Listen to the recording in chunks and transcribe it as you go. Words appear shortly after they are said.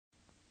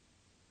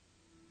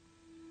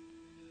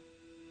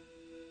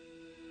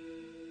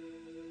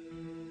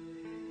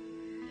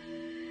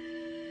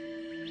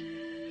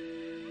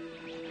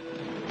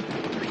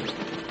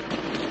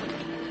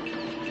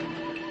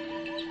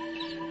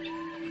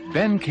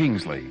Ben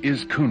Kingsley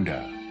is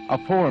Kunda, a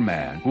poor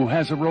man who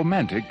has a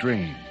romantic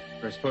dream.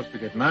 We're supposed to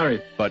get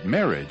married. But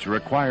marriage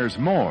requires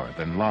more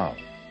than love.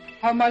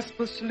 How am I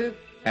supposed to live?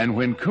 And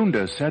when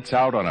Kunda sets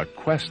out on a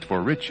quest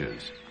for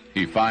riches,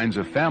 he finds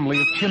a family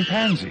of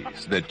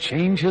chimpanzees that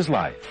change his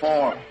life.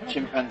 4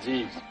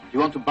 chimpanzees. You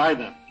want to buy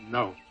them?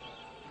 No.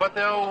 But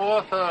they're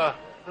worth a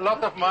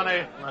lot of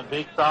money in a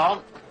big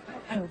town.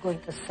 Are you going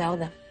to sell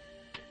them?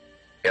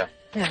 Yeah.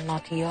 They're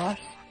not yours.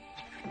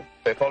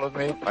 They followed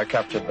me. I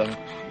captured them.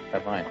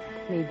 They're mine.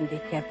 Maybe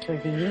they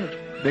captured you.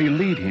 They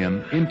lead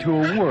him into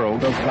a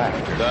world of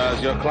laughter.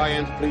 Does your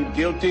client plead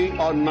guilty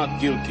or not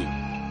guilty?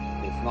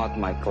 It's not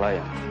my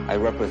client. I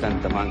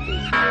represent the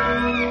monkeys.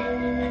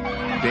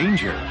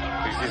 Danger.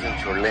 This isn't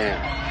your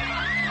land.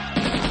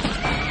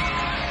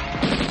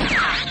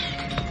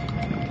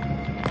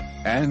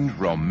 And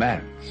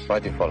romance. Why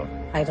do you follow me?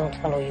 I don't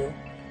follow you.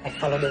 I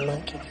follow the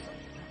monkeys.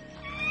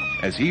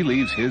 As he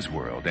leaves his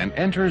world and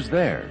enters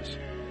theirs,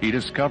 he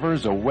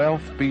discovers a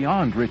wealth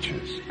beyond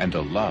riches and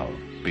a love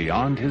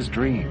beyond his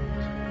dreams.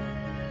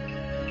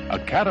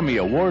 Academy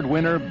Award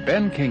winner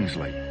Ben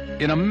Kingsley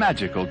in a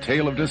magical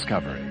tale of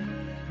discovery,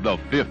 The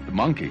Fifth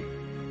Monkey.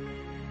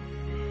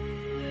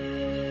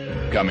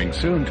 Coming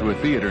soon to a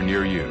theater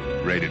near you,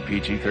 rated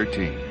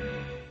PG-13.